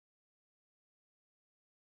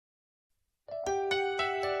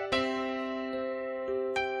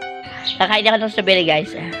Kakain ako ng strawberry,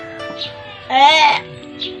 guys.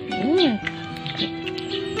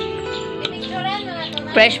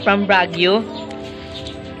 Fresh from Baguio.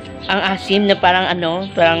 Ang asim na parang ano,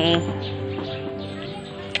 parang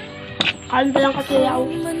Kain pa lang kasi ako.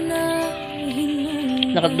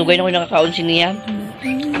 nakadugay na ko nakakaunsin niya.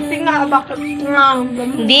 Kasi nga, bakit nga.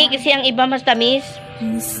 Hindi, kasi ang iba mas tamis.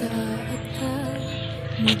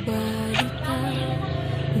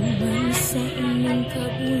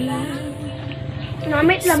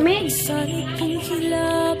 Lamig.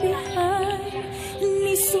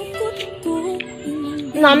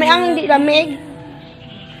 Nami ang hindi lamig.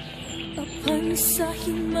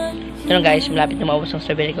 Ito na guys, malapit na maubos ang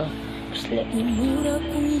strawberry ko.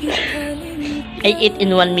 I eat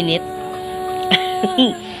in 1 minute.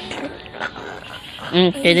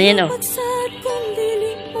 Yun na yan, oh.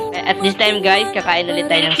 At this time guys, kakain ulit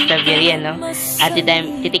tayo ng strawberry, ano? At this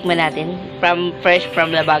time, titikman natin. Fresh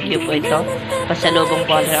from Baguio po ito. Pasalubong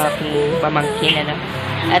po ng aking pamangkin, ano?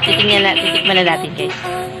 At titikman na natin guys.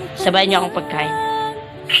 Sabayan niyo akong pagkain.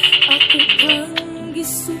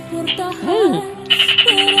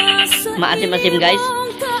 Maasim-asim guys.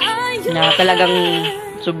 Na talagang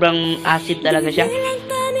sobrang asid talaga siya.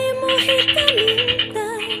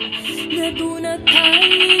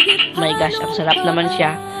 My gosh, ang sarap naman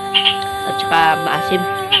siya. At saka maasim.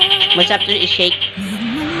 Masarap to i-shake.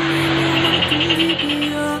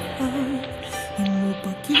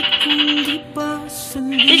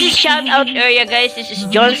 This is shout out area guys. This is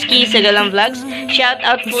Jonski Sagalang Vlogs. Shout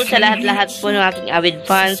out po sa lahat-lahat po ng aking avid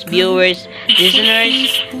fans, viewers,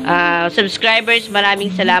 listeners, subscribers.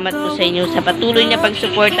 Maraming salamat po sa inyo sa patuloy na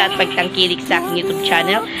pagsuporta at pagtangkilik sa aking YouTube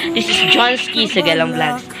channel. This is Jonski Sagalang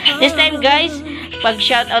Vlogs. This time guys,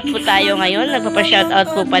 pag-shoutout po tayo ngayon.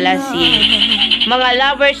 Nagpapa-shoutout po pala si mga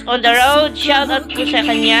lovers on the road. Shoutout po sa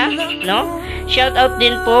kanya, no? Shoutout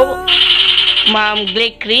din po Ma'am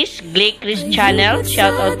Glay Chris channel.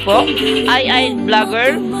 Shoutout po. I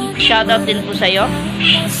Vlogger. Shoutout din po sa'yo.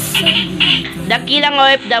 Dakilang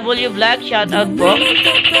OFW Vlog. Shoutout po.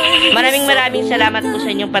 Maraming salamat po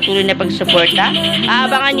sa inyong patuloy na pagsuporta.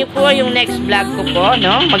 Aabangan nyo po yung next vlog ko po,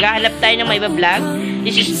 no? Maghahanap tayo ng may iba vlog.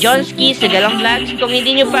 This is Jonski Sagalang Vlogs. Kung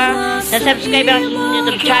hindi nyo pa na-subscribe ang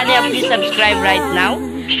YouTube channel, please subscribe right now.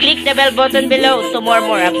 Click the bell button below to more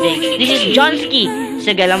updates. This is Jonski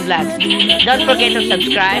Sagalang Vlogs. Don't forget to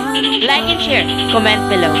subscribe, like and share, comment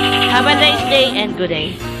below. Have a nice day and good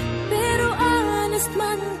day. Pero honest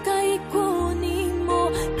man kay kunin mo,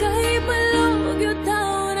 kay balog yung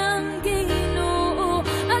tao ng Ginoo.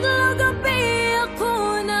 At gabi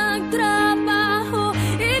ako nagtrabaho,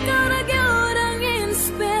 ikaw na gyud ang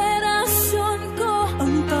inspirasyon ko.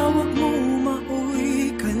 Ang tawag mo maoy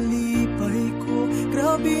kalipay ko,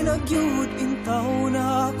 grabe na gyud intaw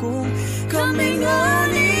na akong kami nga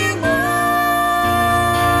lima.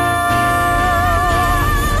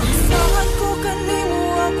 Saan ko kanimo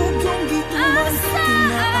ako yung gituman,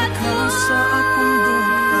 tinaakaw sa akong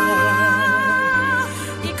duha.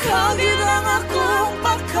 Ikaw din ang akong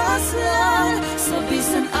pakaslan, sa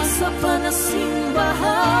bisan asa pa na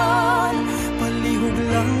simbahan. Palihog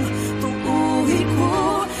lang tuuhi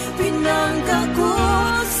ko, pinangka ko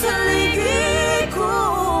sa ligi ko.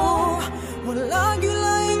 Wala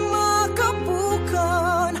gilaing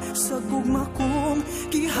makabukan sa gugma kong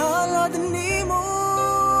gihalad nimo.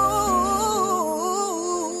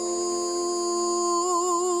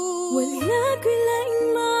 Wala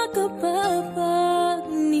gilaing makapapag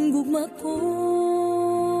ning gugma ko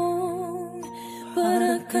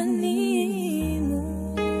para kanimo.